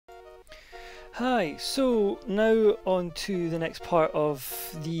Hi, so now on to the next part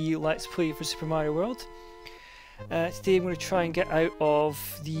of the Let's Play for Super Mario World. Today I'm going to try and get out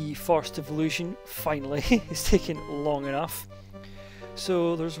of the Forest of Illusion, finally. It's taken long enough.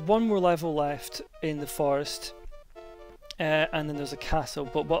 So there's one more level left in the forest, and then there's a castle,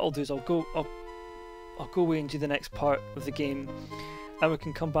 but what I'll do is I'll go away and do the next part of the game, and we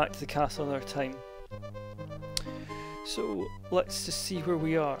can come back to the castle another time. So let's just see where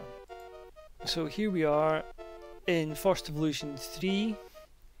we are. So here we are in Forest of Illusion 3.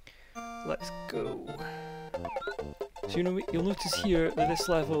 Let's go. So you'll notice here that this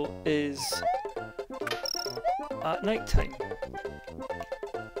level is at night time.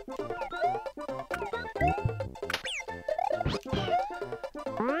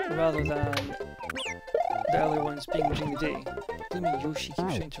 Rather than the earlier ones being during the day. Look at me, Yoshi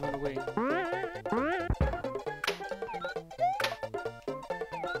keeps trying to run away.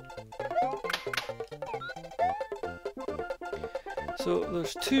 So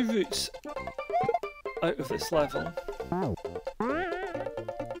there's two routes out of this level.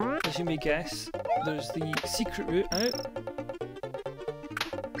 As you may guess, there's the secret route out,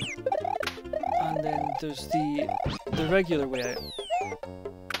 and then there's the regular way out.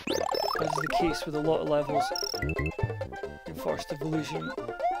 As is the case with a lot of levels in Forest of Illusion.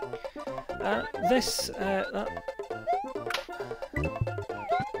 That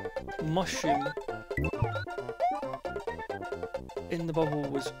mushroom in the bubble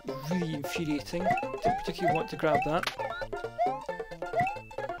was really infuriating. Didn't particularly want to grab that.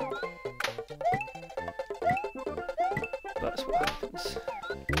 That's what happens.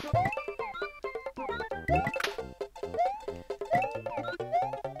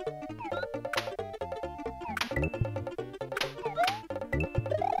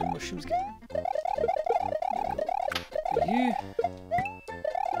 The mushrooms get you.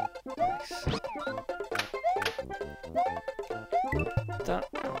 Nice. That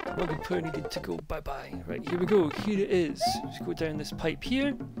rugged player needed to go bye-bye. Right, here we go. Here it is. Just go down this pipe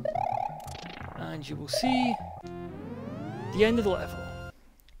here, and you will see the end of the level.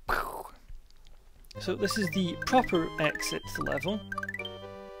 So this is the proper exit to the level,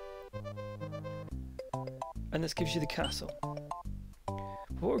 and this gives you the castle.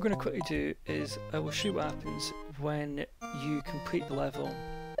 What we're going to quickly do is I will show you what happens when you complete the level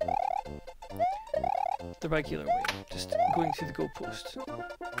the regular way, just going through the goalpost. So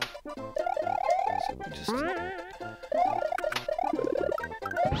we just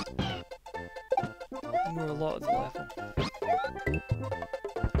ignore a lot of the level.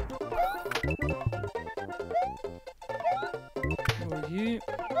 Ignore you.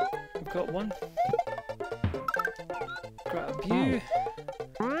 We've got one. Grab you.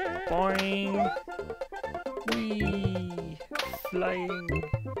 Boing. Whee! Flying.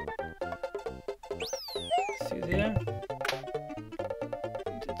 Through there.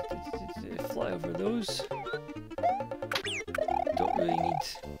 Fly over those. Don't really need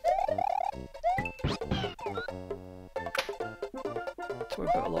to worry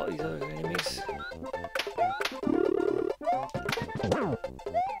about a lot of these other enemies. You know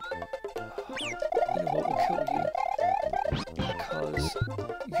what will kill you, because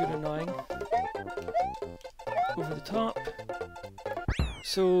you're annoying. Over the top.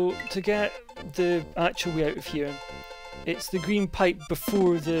 So to get the actual way out of here, it's the green pipe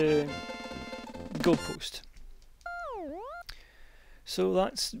before the goalpost. So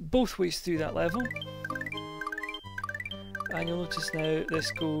that's both ways through that level. And you'll notice now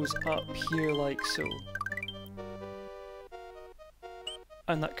this goes up here like so.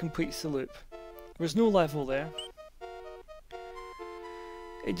 And that completes the loop. There's no level there.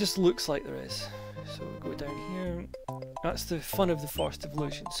 It just looks like there is. So we go down here. That's the fun of the Forest of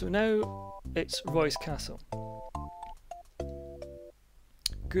Illusion. So now it's Roy's castle.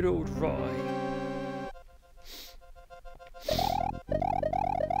 Good old Roy.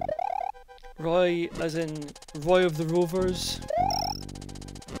 Roy as in Roy of the Rovers.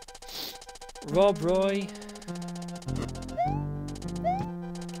 Rob Roy.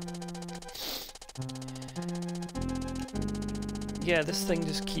 Yeah, this thing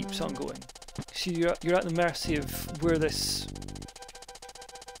just keeps on going. So you're at the mercy of where this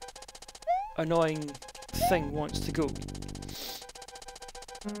annoying thing wants to go.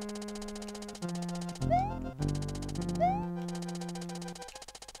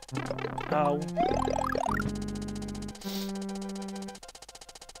 Ow.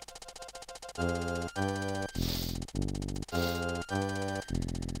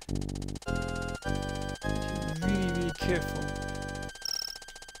 Really, really careful.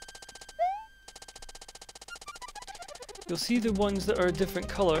 You'll see the ones that are a different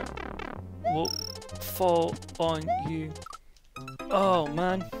colour will fall on you. Oh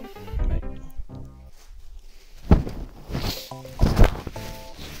man. Right.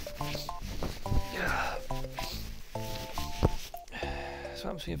 So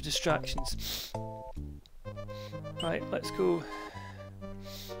what happens when you have distractions? Right, let's go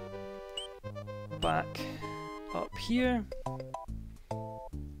back up here.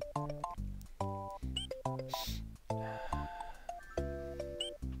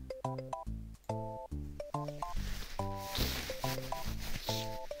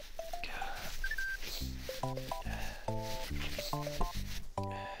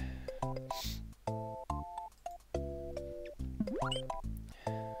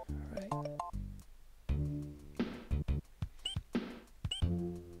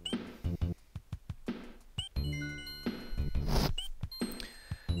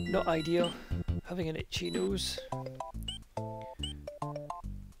 Not ideal, having an itchy nose.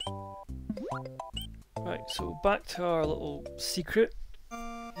 Right, so back to our little secret.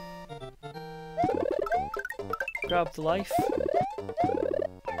 Grab the life.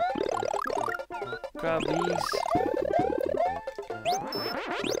 Grab these.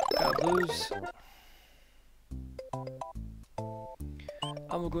 Grab those.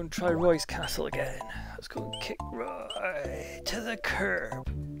 And we're going to try Roy's castle again. Let's go and kick Roy to the curb.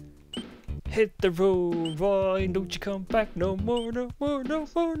 Hit the road, Roy, don't you come back no more, no more, no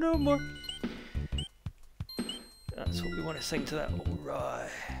more, no more. That's what we want to sing to that old Roy.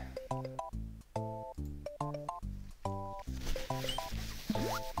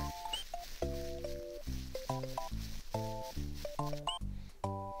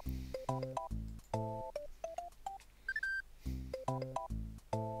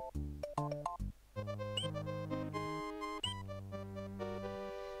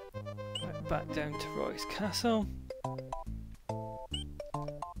 Back down to Roy's castle.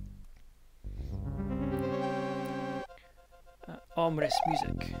 Ominous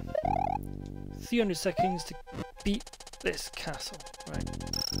music. 300 seconds to beat this castle. Right,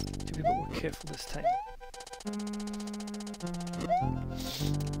 to be a bit more careful this time.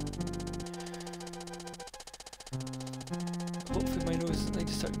 Hopefully my nose doesn't need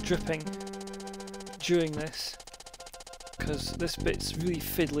to start dripping during this, because this bit's really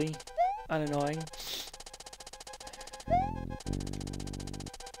fiddly and annoying.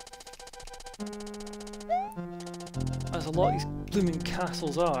 As a lot of these blooming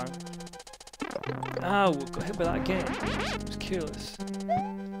castles are. Ow, got hit by that again. I was careless.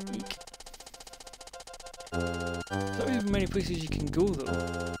 Eek. There's not really many places you can go though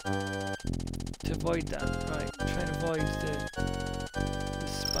to avoid that. Right, try and avoid the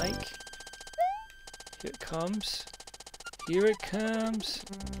spike. Here it comes. Here it comes.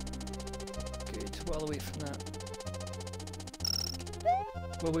 Well away from that.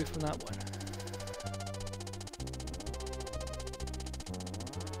 Well away from that one.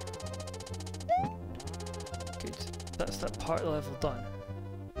 Good. That's that part of the level done.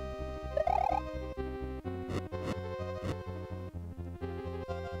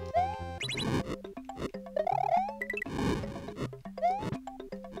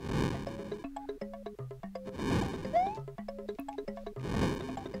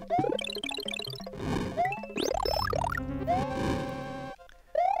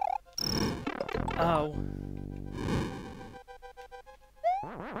 Ow.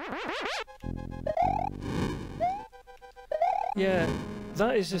 Yeah,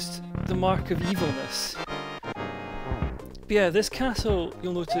 that is just the mark of evilness. But yeah, this castle,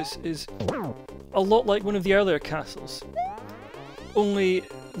 you'll notice, is a lot like one of the earlier castles. Only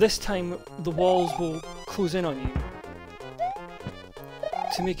this time the walls will close in on you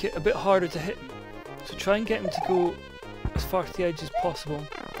to make it a bit harder to hit. So try and get him to go as far to the edge as possible.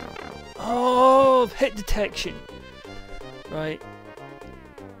 Oh, hit detection. Right.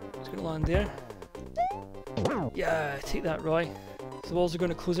 It's going to land there. Yeah, take that, Roy. So the walls are going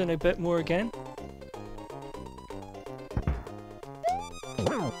to close in a bit more again.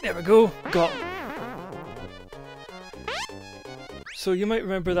 There we go. Got him. So you might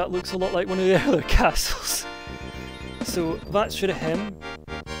remember that looks a lot like one of the other castles. So that's rid of him.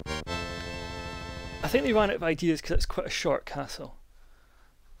 I think they ran out of ideas because it's quite a short castle.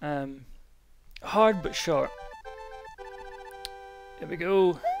 Hard but short. Here we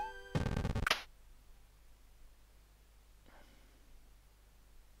go.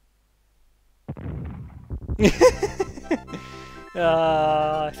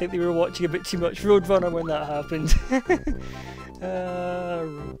 I think they were watching a bit too much Roadrunner when that happened.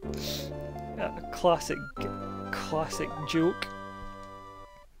 Classic joke.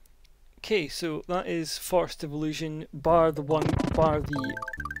 Okay, so that is Forest of Illusion, bar the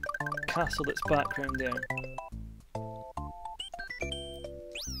castle that's background there.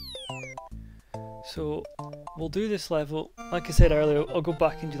 So we'll do this level. Like I said earlier, I'll go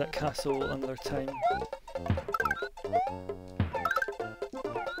back into that castle another time.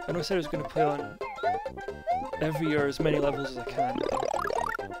 I know I said I was going to play on every year as many levels as I can.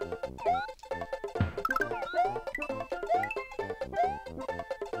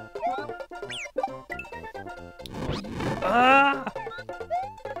 Ah!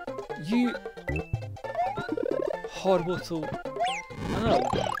 You horrible little... Ow.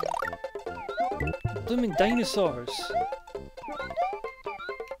 Blooming dinosaurs!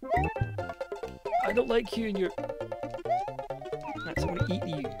 I don't like you and your... That's, I'm gonna eat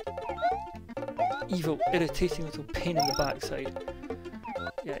you. Evil, irritating little pain in the backside.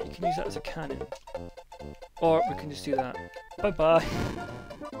 Yeah, you can use that as a cannon. Or we can just do that. Bye bye!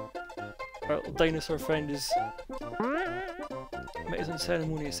 Our little dinosaur friend is... met his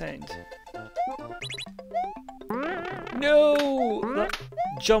unceremonious end. No! That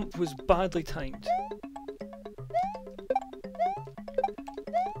jump was badly timed.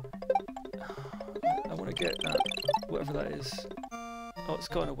 I want to get that, whatever that is. Oh, it's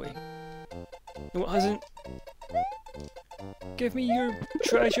gone away. No, it hasn't. Give me your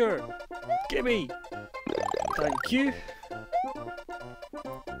treasure! Gimme! Thank you!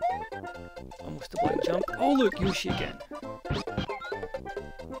 Almost a blind jump. Oh look, Yoshi again.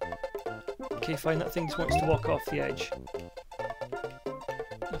 Okay, fine, that thing just wants to walk off the edge.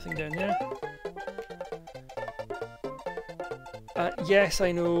 Nothing down there. Yes,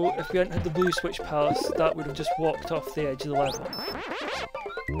 I know, if we hadn't had the blue switch palace, that would have just walked off the edge of the level.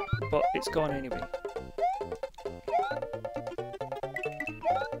 But it's gone anyway.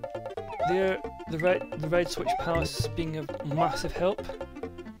 There, the red switch palace being a massive help.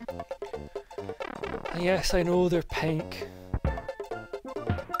 And yes, I know they're pink.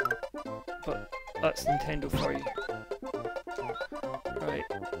 But that's Nintendo for you. Right.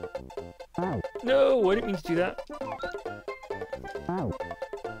 No, I didn't mean to do that.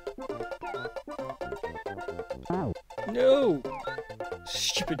 No!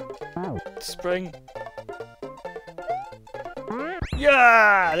 Stupid spring.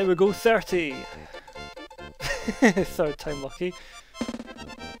 Yeah! There we go, 30! Third time lucky.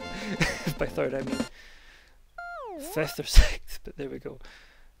 By third I mean 5th or 6th, but there we go.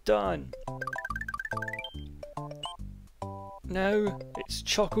 Done! Now it's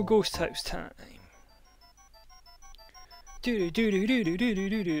Choco Ghost House time. Do do do do do do do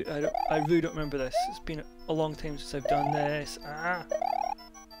do do. I really don't remember this. It's been a long time since I've done this. Ah.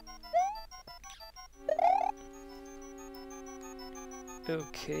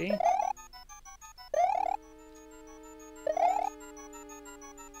 Okay.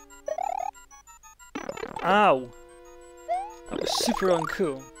 Ow! That was super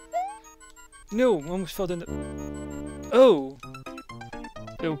uncool. No, I almost fell down the... Oh!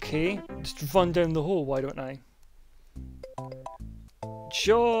 Okay, just run down the hole, why don't I?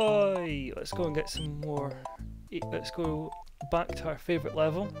 Joy! Let's go and get some more. Let's go back to our favourite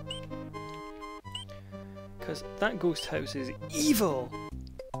level. Because that ghost house is evil!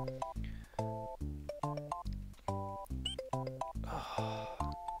 Oh,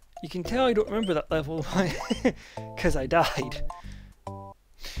 you can tell I don't remember that level because I died.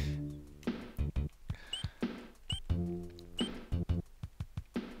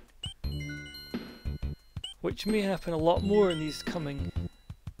 Which may happen a lot more in these coming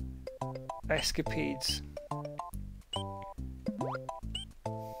escapades.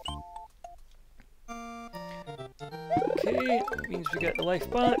 Okay, that means we get the life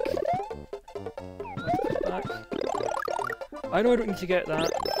back. Life back. I know I don't need to get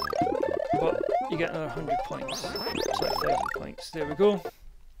that, but you get another 100 points. So that's 1,000 points. There we go.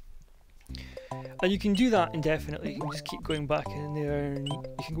 And you can do that indefinitely. You can just keep going back in there, and you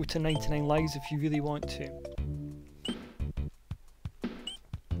can go to 99 lives if you really want to.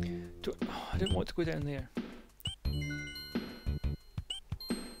 I didn't want to go down there.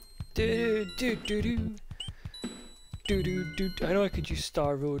 Do do do do do do do. I know I could use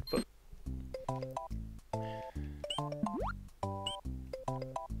Star Road, but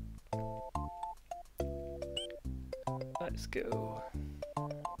let's go.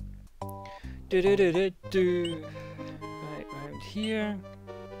 Do do do do do. Right, round here,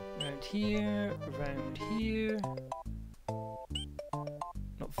 round here, round here.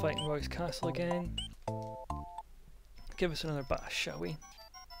 Not fighting Roy's Castle again. Give us another bash, shall we?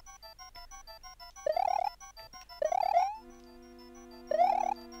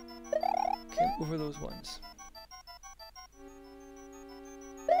 Okay, over those ones.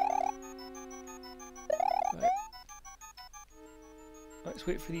 Right. Let's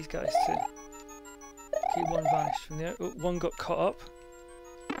wait for these guys to... Okay, one vanished from there. Oh, one got caught up.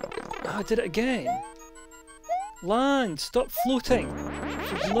 Ah, I did it again! Land! Stop floating!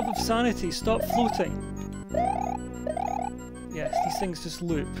 For the love of sanity, stop floating! Yes, these things just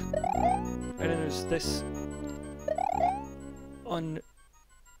loop. And then there's this... unearthly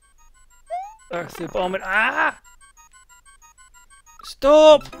bomb and... Ah!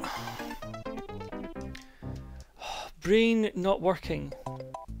 Stop! Brain not working.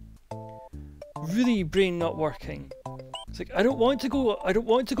 Really, brain not working. It's like I don't want to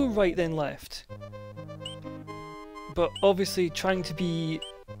go right then left. But obviously trying to be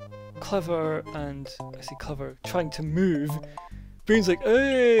clever and I say clever, trying to move. Brain's like,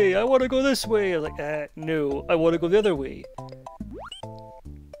 hey, I want to go this way. I'm like, no, I want to go the other way.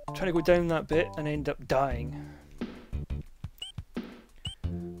 Trying to go down that bit and end up dying.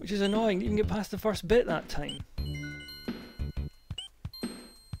 Which is annoying, didn't even get past the first bit that time.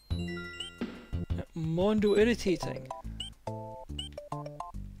 Mondo irritating.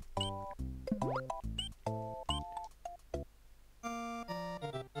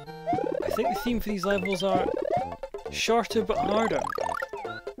 I think the theme for these levels are shorter but harder.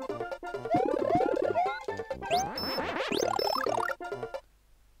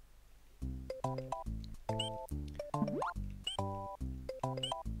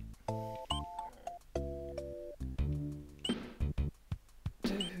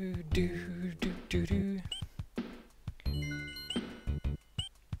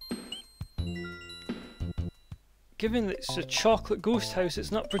 Given that it's a chocolate ghost house,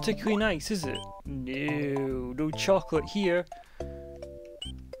 it's not particularly nice, is it? No, no chocolate here.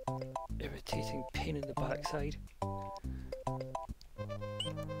 Irritating pain in the backside.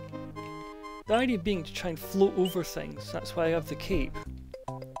 The idea being to try and float over things, that's why I have the cape.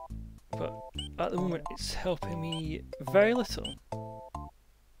 But at the moment it's helping me very little.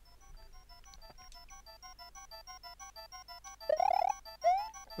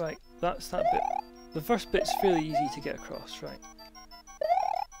 Right, that's that bit. The first bit's fairly easy to get across, right.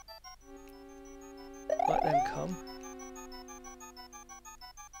 Let them come.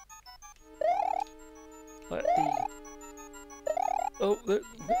 Let the... Oh,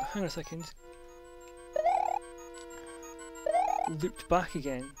 hang on a second. Looped back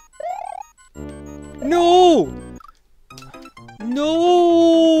again. No!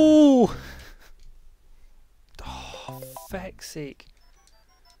 No! Oh, feck's sake.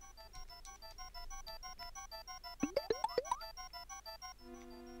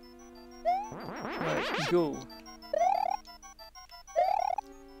 Right, go.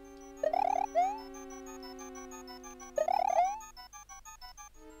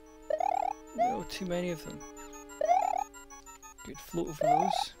 No, too many of them. Good, float over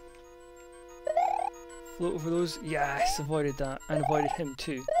those. Float over those. Yes, avoided that. And avoided him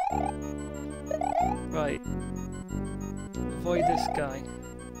too. Right. Avoid this guy.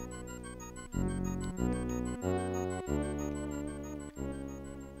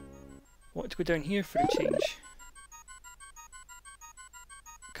 Want to go down here for a change.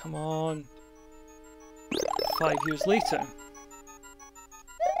 Come on. 5 years later.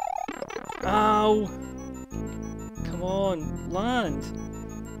 Ow! Come on, land!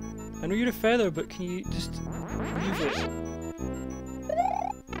 I know you're a feather, but can you just move it?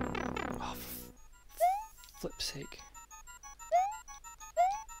 Oh, flip's sake.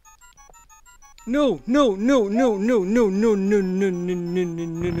 No, no, no, no, no, no, no, no, no, no, no, no,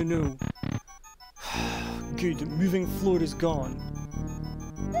 no, no, no. Good, moving floor is gone.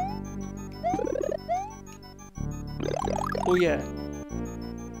 Oh yeah.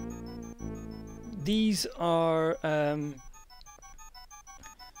 These are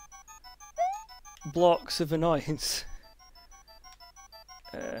blocks of annoyance.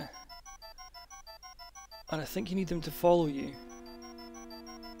 And I think you need them to follow you.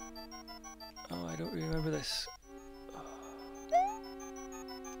 Oh, I don't really remember this.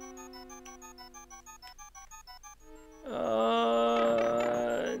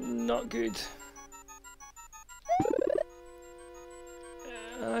 Not good.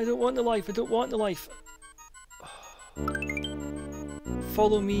 I don't want the life, I don't want the life.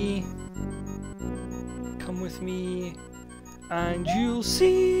 Follow me. Come with me. And you'll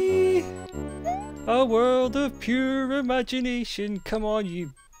see a world of pure imagination. Come on,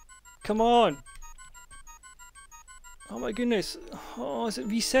 you. Come on. Oh my goodness. Oh, has it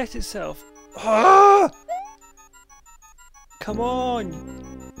reset itself? Ah! Come on.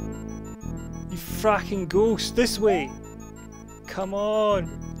 You fracking ghost. This way. Come on.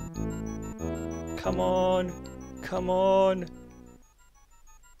 Come on. Come on.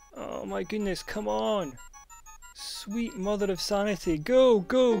 Oh my goodness. Come on. Sweet mother of sanity. Go,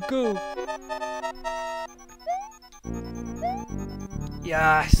 go, go.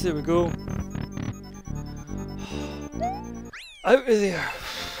 Yes, there we go. Out of there.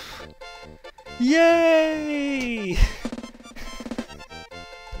 Yay!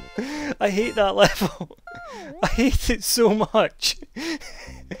 I hate that level. I hate it so much.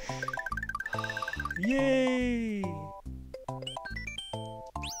 Yay!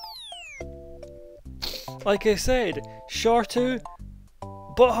 Like I said, shorter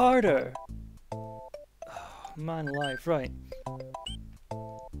but harder. Oh, man alive, right.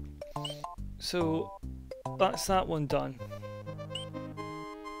 So that's that one done.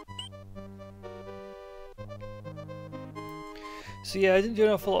 So yeah, I didn't do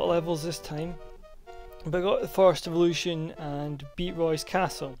an awful lot of levels this time, but I got the Forest Evolution and beat Roy's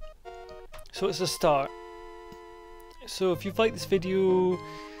Castle. So it's a start. So if you've liked this video,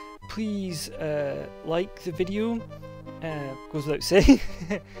 please like the video, goes without saying.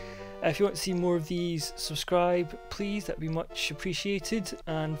 If you want to see more of these, subscribe please, that'd be much appreciated,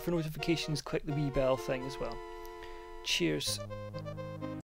 and for notifications click the wee bell thing as well. Cheers.